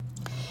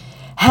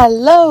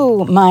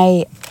Hello,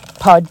 my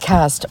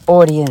podcast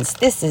audience.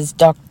 This is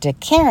Dr.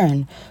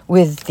 Karen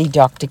with the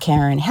Dr.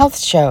 Karen Health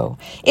Show.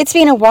 It's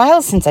been a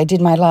while since I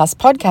did my last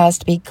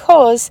podcast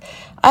because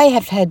I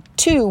have had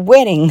 2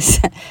 weddings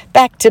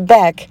back to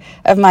back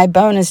of my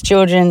bonus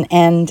children,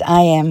 and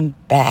I am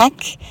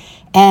back.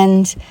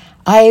 And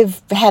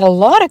I've had a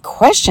lot of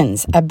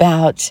questions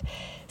about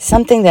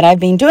something that I've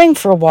been doing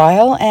for a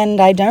while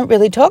and I don't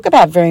really talk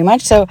about very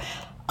much. So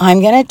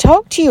I'm going to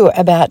talk to you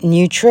about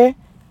nutrigenomics.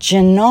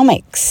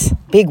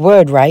 Big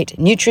word, right?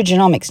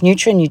 Nutrigenomics.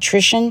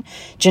 Nutrition.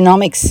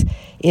 Genomics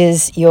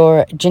is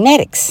your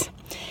genetics.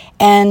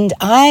 And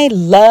I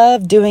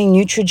love doing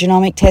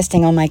nutrigenomic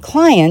testing on my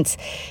clients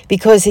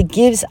because it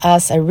gives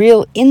us a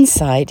real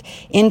insight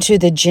into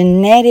the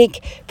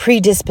genetic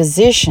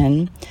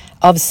predisposition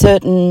of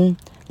certain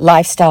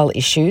lifestyle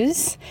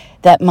issues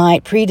that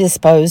might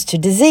predispose to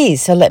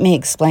disease. So let me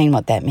explain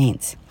what that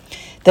means.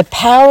 The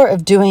power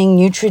of doing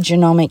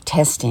nutrigenomic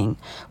testing,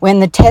 when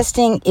the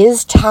testing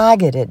is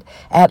targeted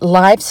at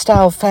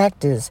lifestyle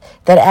factors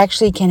that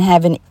actually can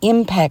have an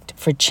impact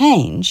for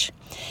change,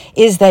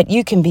 is that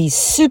you can be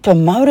super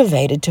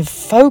motivated to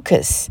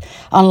focus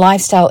on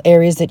lifestyle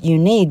areas that you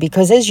need.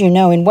 Because as you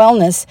know, in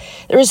wellness,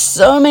 there are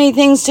so many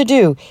things to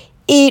do.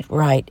 Eat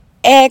right,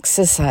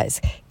 exercise,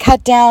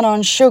 cut down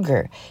on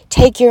sugar,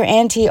 take your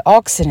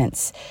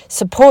antioxidants,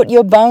 support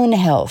your bone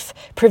health,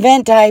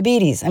 prevent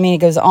diabetes. I mean, it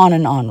goes on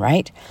and on,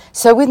 right?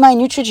 So with my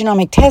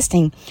nutrigenomic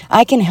testing,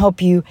 I can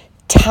help you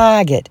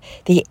target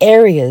the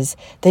areas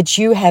that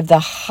you have the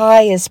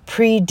highest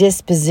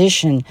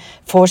predisposition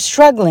for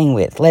struggling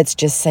with. Let's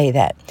just say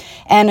that.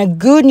 And a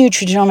good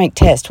nutrigenomic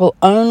test will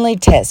only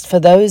test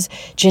for those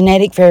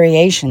genetic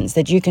variations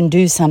that you can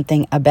do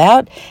something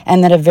about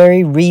and that are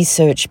very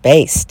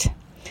research-based.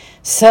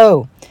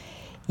 So,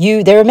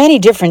 there are many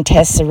different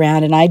tests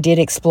around, and I did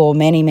explore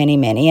many.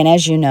 And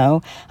as you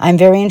know, I'm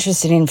very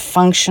interested in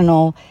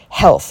functional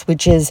health,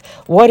 which is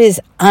what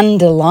is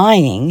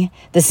underlying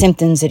the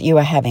symptoms that you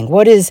are having.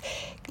 What is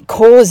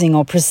causing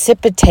or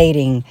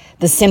precipitating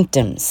the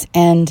symptoms?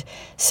 And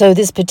so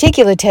this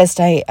particular test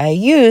I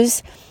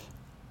use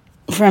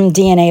from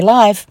DNA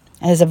Life,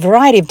 there's a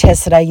variety of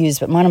tests that I use,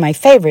 but one of my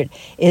favorite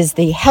is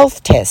the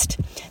health test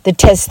that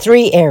tests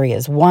 3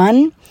 areas.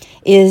 1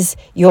 is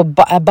your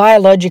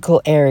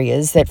biological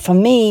areas that for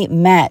me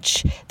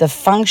match the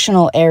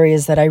functional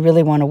areas that I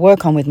really want to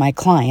work on with my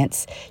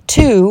clients.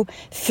 2,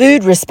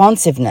 food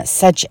responsiveness,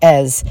 such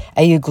as,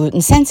 are you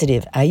gluten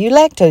sensitive? Are you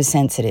lactose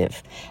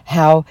sensitive?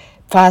 How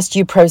fast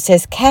you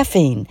process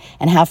caffeine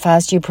and how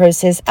fast you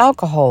process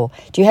alcohol.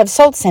 Do you have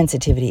salt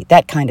sensitivity?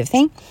 That kind of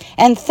thing.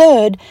 And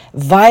 3rd,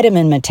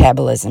 vitamin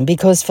metabolism,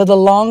 because for the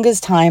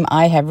longest time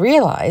I have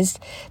realized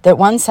that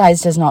one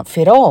size does not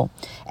fit all.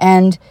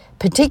 And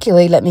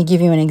particularly, let me give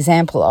you an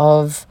example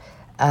of,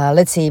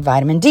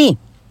 vitamin D.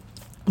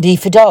 D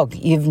for dog.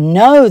 You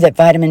know that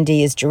vitamin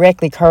D is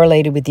directly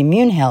correlated with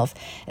immune health,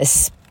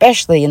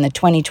 especially in the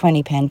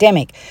 2020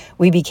 pandemic.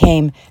 We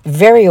became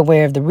very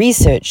aware of the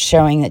research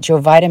showing that your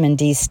vitamin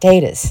D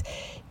status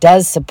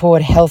does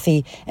support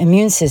healthy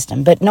immune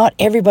system, but not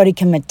everybody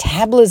can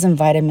metabolize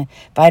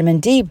vitamin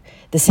D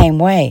the same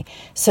way.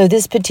 So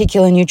this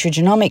particular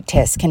nutrigenomic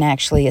test can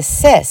actually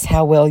assess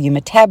how well you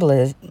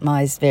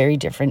metabolize very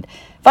different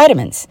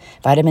vitamins.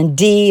 Vitamin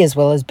D as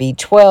well as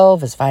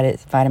B12, as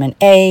vitamin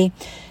A.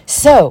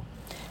 So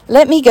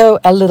let me go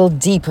a little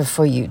deeper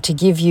for you to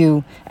give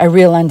you a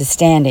real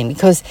understanding,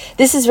 because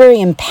this is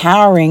very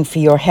empowering for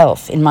your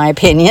health, in my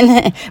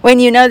opinion. When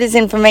you know this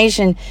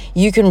information,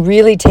 you can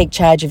really take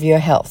charge of your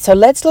health. So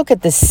let's look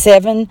at the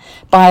 7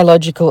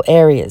 biological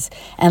areas,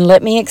 and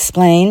let me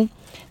explain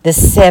the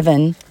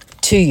 7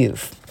 to you.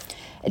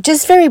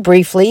 Just very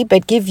briefly,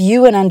 but give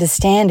you an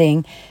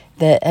understanding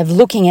of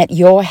looking at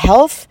your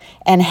health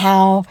and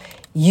how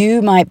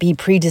you might be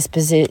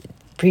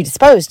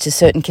predisposed to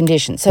certain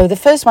conditions. So the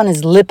first one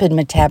is lipid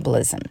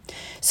metabolism.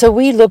 So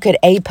we look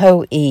at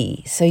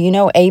ApoE. So you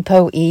know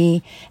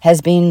ApoE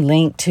has been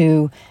linked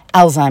to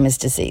Alzheimer's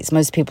disease.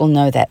 Most people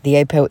know that, the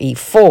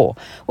ApoE4.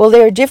 Well,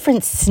 there are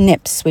different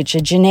SNPs, which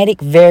are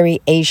genetic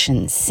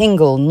variations,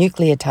 single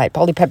nucleotide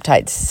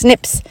polypeptides,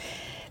 SNPs.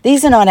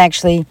 These are not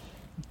actually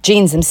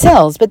genes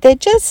themselves, but they're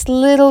just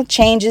little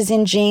changes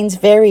in genes,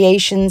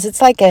 variations. It's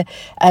like a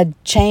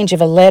change of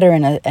a letter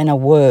and a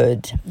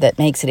word that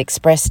makes it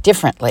express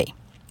differently.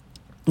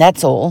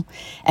 That's all.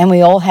 And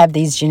we all have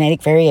these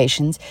genetic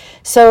variations.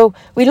 So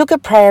we look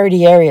at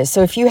priority areas.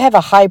 So if you have a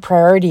high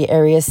priority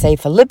area, say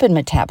for lipid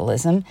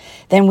metabolism,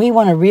 then we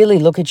want to really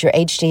look at your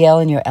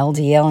HDL and your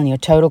LDL and your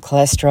total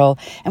cholesterol.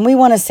 And we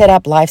want to set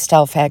up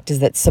lifestyle factors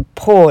that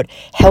support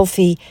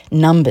healthy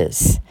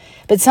numbers.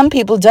 But some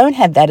people don't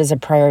have that as a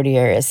priority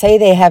area. Say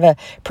they have a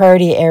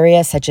priority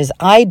area, such as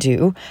I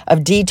do, of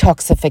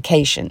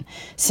detoxification.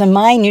 So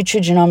my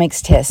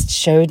nutrigenomics test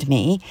showed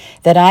me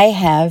that I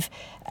have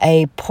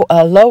a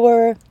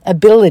lower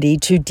ability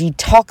to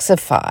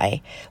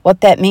detoxify.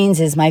 What that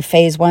means is my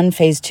phase 1,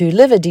 phase 2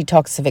 liver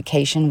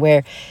detoxification,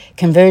 where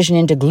conversion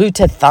into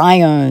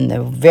glutathione,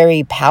 the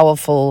very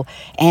powerful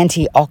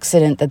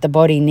antioxidant that the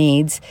body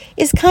needs,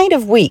 is kind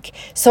of weak.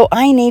 So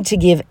I need to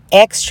give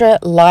extra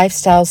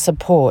lifestyle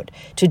support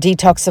to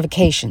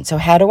detoxification. So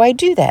how do I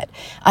do that?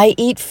 I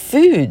eat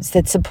foods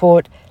that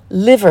support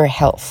liver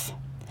health,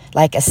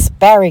 like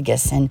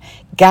asparagus and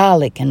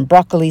garlic and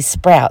broccoli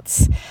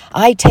sprouts.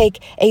 I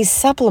take a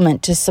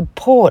supplement to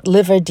support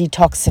liver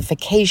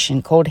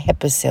detoxification called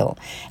Hepasil.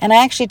 And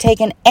I actually take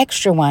an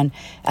extra one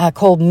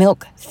called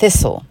milk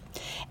thistle.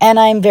 And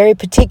I'm very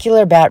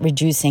particular about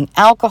reducing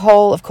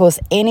alcohol, of course,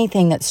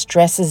 anything that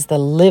stresses the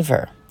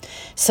liver.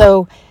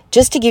 So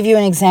just to give you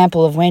an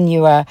example of when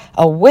you are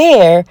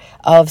aware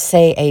of,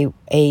 say,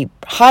 a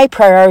high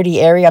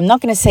priority area, I'm not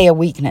going to say a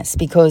weakness,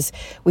 because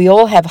we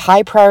all have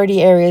high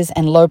priority areas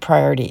and low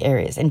priority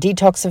areas, and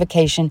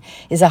detoxification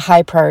is a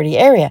high priority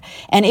area.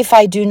 And if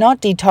I do not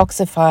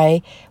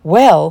detoxify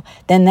well,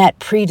 then that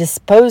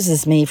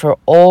predisposes me for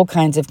all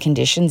kinds of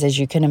conditions, as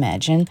you can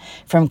imagine,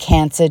 from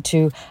cancer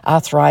to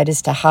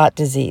arthritis to heart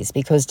disease,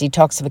 because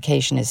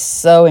detoxification is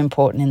so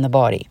important in the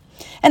body.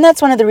 And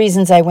that's one of the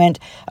reasons I went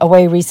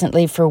away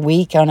recently for a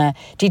week on a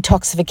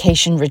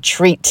detoxification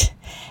retreat.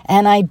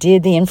 And I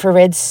did the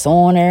infrared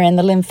sauna and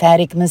the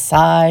lymphatic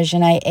massage,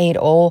 and I ate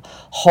all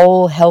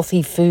whole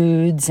healthy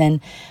foods and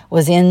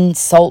was in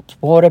salt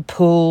water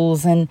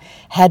pools and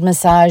had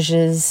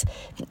massages,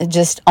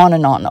 just on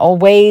and on, all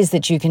ways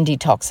that you can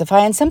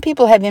detoxify. And some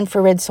people have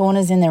infrared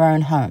saunas in their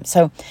own home.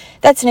 So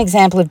that's an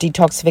example of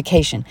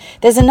detoxification.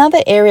 There's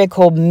another area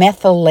called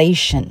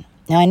methylation.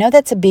 Now, I know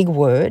that's a big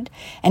word,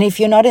 and if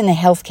you're not in the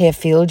healthcare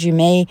field, you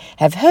may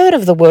have heard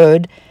of the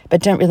word,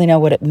 but don't really know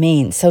what it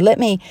means. So let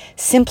me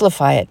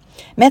simplify it.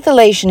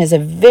 Methylation is a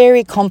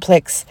very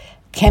complex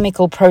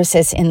chemical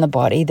process in the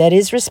body that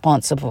is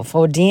responsible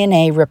for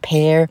DNA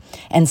repair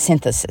and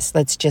synthesis.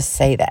 Let's just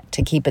say that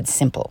to keep it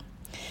simple.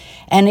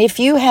 And if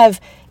you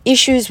have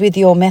issues with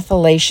your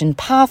methylation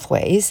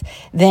pathways,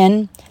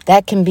 then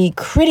that can be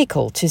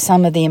critical to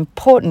some of the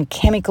important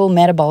chemical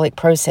metabolic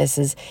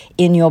processes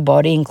in your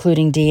body,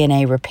 including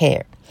DNA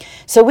repair.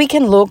 So we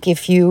can look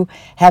if you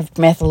have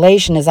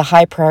methylation as a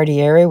high priority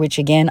area, which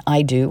again,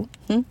 I do.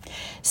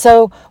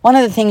 So one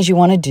of the things you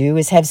want to do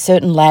is have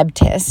certain lab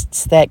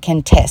tests that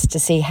can test to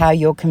see how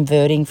you're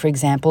converting, for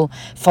example,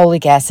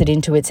 folic acid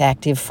into its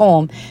active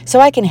form. So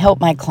I can help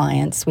my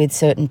clients with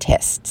certain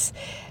tests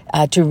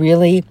to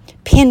really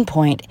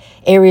pinpoint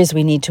areas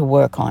we need to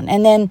work on.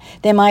 And then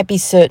there might be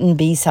certain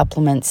B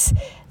supplements,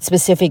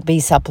 specific B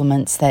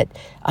supplements that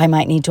I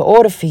might need to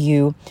order for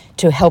you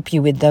to help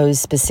you with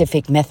those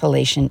specific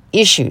methylation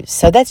issues.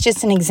 So that's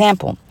just an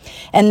example.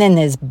 And then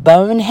there's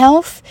bone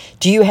health.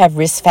 Do you have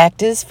risk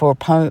factors for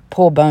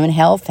poor bone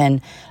health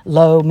and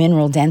low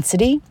mineral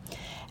density?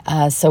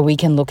 So we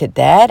can look at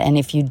that, and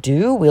if you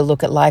do, we'll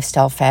look at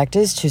lifestyle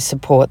factors to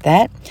support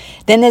that.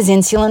 Then there's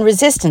insulin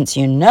resistance.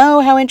 You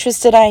know how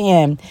interested I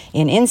am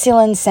in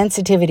insulin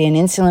sensitivity and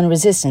insulin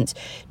resistance.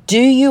 Do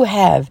you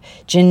have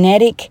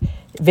genetic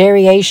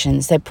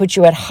variations that put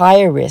you at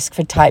higher risk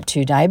for type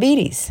 2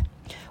 diabetes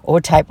or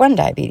type 1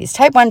 diabetes?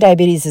 Type 1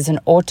 diabetes is an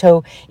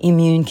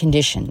autoimmune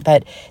condition,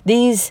 but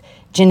these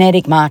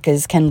genetic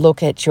markers can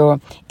look at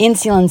your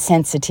insulin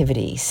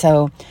sensitivity.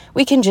 So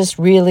we can just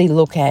really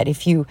look at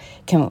if you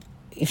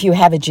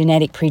have a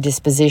genetic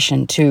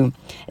predisposition to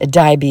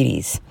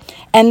diabetes.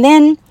 And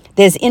then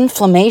there's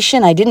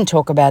inflammation. I didn't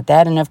talk about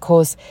that. And of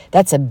course,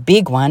 that's a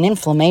big one.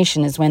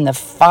 Inflammation is when the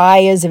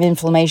fires of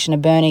inflammation are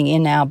burning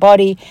in our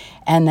body,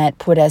 and that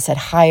put us at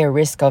higher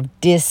risk of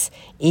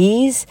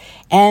dis-ease.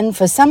 And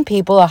for some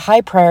people, a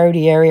high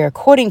priority area,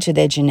 according to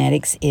their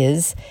genetics,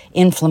 is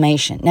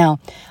inflammation. Now,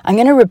 I'm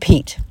going to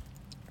repeat.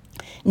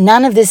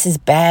 None of this is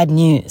bad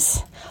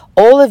news.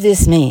 All of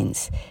this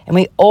means, and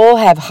we all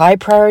have high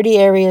priority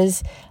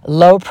areas,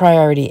 low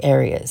priority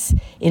areas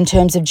in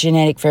terms of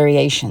genetic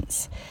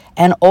variations.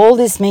 And all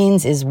this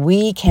means is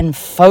we can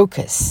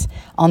focus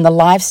on the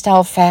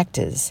lifestyle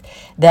factors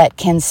that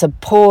can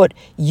support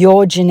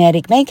your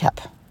genetic makeup.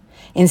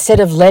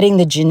 Instead of letting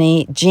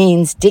the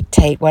genes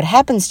dictate what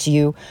happens to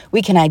you,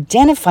 we can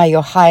identify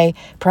your high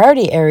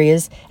priority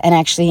areas and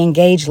actually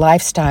engage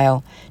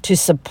lifestyle to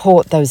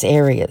support those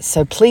areas.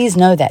 So please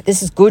know that.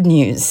 This is good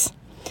news.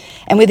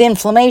 And with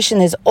inflammation,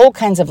 there's all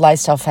kinds of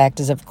lifestyle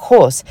factors, of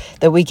course,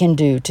 that we can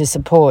do to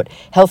support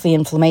healthy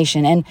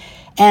inflammation.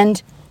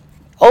 And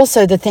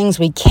also the things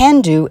we can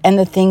do and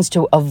the things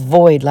to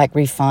avoid, like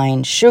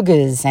refined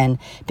sugars and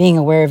being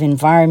aware of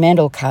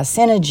environmental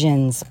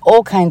carcinogens,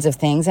 all kinds of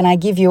things. And I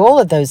give you all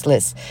of those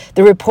lists.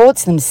 The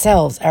reports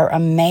themselves are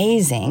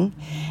amazing,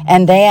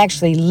 and they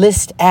actually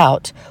list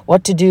out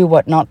what to do,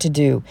 what not to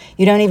do.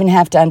 You don't even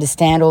have to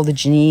understand all the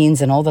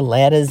genes and all the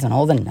letters and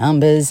all the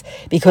numbers,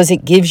 because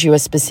it gives you a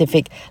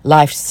specific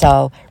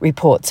lifestyle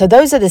report. So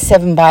those are the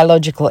 7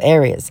 biological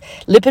areas: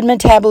 lipid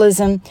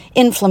metabolism,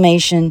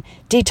 inflammation,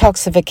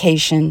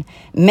 detoxification,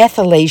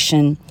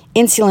 methylation,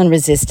 insulin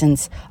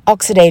resistance,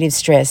 oxidative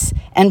stress,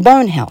 and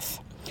bone health.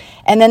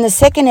 And then the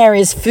second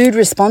area is food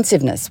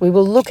responsiveness. We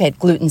will look at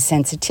gluten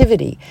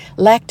sensitivity,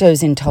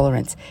 lactose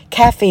intolerance,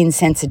 caffeine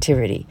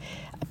sensitivity,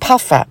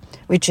 PUFA,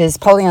 which is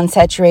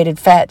polyunsaturated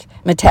fat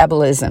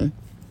metabolism.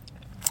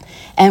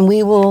 And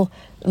we will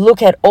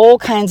look at all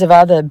kinds of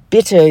other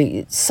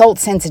bitter, salt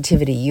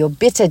sensitivity, your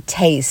bitter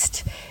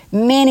taste,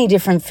 many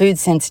different food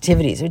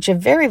sensitivities, which are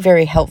very,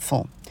 very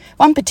helpful.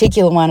 One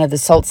particular one of the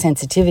salt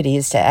sensitivity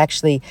is to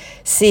actually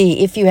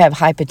see if you have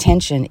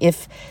hypertension,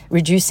 if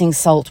reducing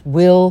salt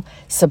will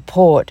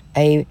support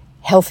a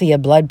healthier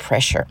blood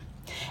pressure.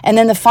 And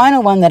then the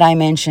final one that I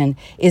mentioned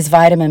is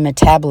vitamin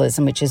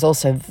metabolism, which is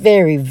also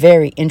very,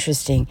 very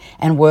interesting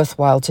and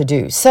worthwhile to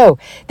do. So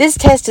this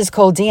test is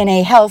called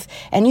DNA Health,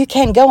 and you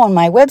can go on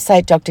my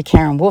website,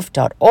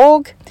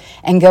 drkarenwolf.org,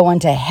 and go on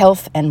to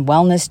Health and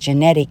Wellness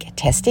Genetic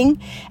Testing,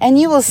 and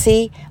you will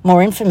see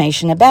more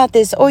information about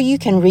this, or you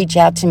can reach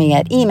out to me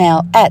at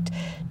email at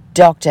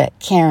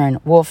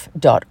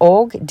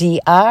drkarenwolf.org,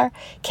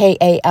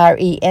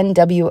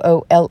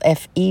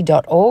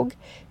 drkarenwolfe.org,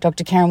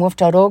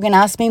 drkarenwolf.org, and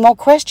ask me more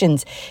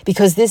questions,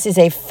 because this is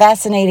a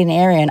fascinating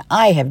area and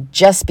I have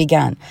just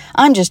begun.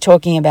 I'm just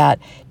talking about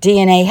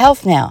DNA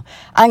health now.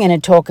 I'm going to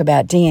talk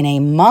about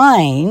DNA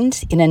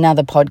mind in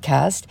another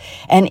podcast.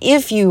 And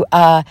if you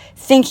are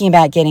thinking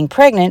about getting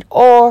pregnant,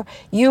 or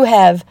you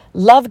have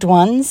loved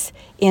ones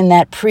in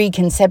that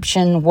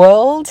preconception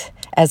world,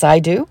 as I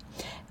do,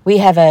 we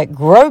have a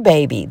Grow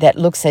Baby that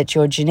looks at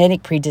your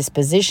genetic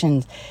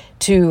predispositions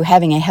to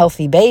having a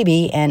healthy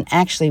baby, and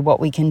actually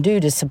what we can do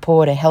to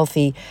support a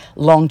healthy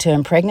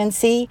long-term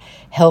pregnancy,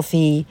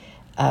 healthy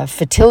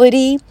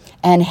fertility,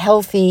 and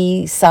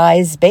healthy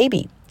size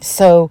baby.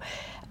 So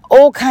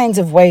all kinds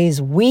of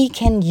ways we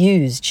can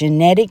use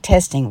genetic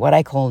testing, what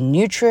I call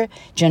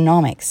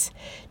nutrigenomics,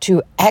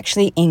 to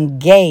actually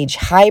engage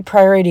high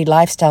priority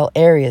lifestyle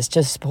areas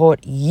to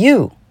support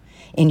you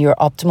in your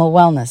optimal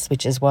wellness,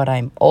 which is what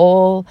I'm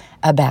all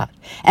about.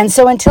 And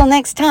so until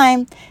next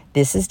time,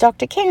 this is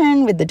Dr.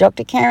 Karen with the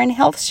Dr. Karen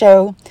Health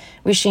Show,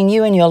 wishing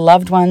you and your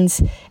loved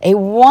ones a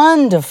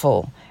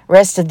wonderful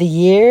rest of the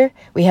year.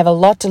 We have a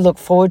lot to look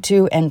forward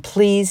to, and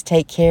please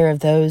take care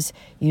of those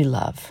you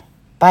love.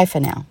 Bye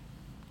for now.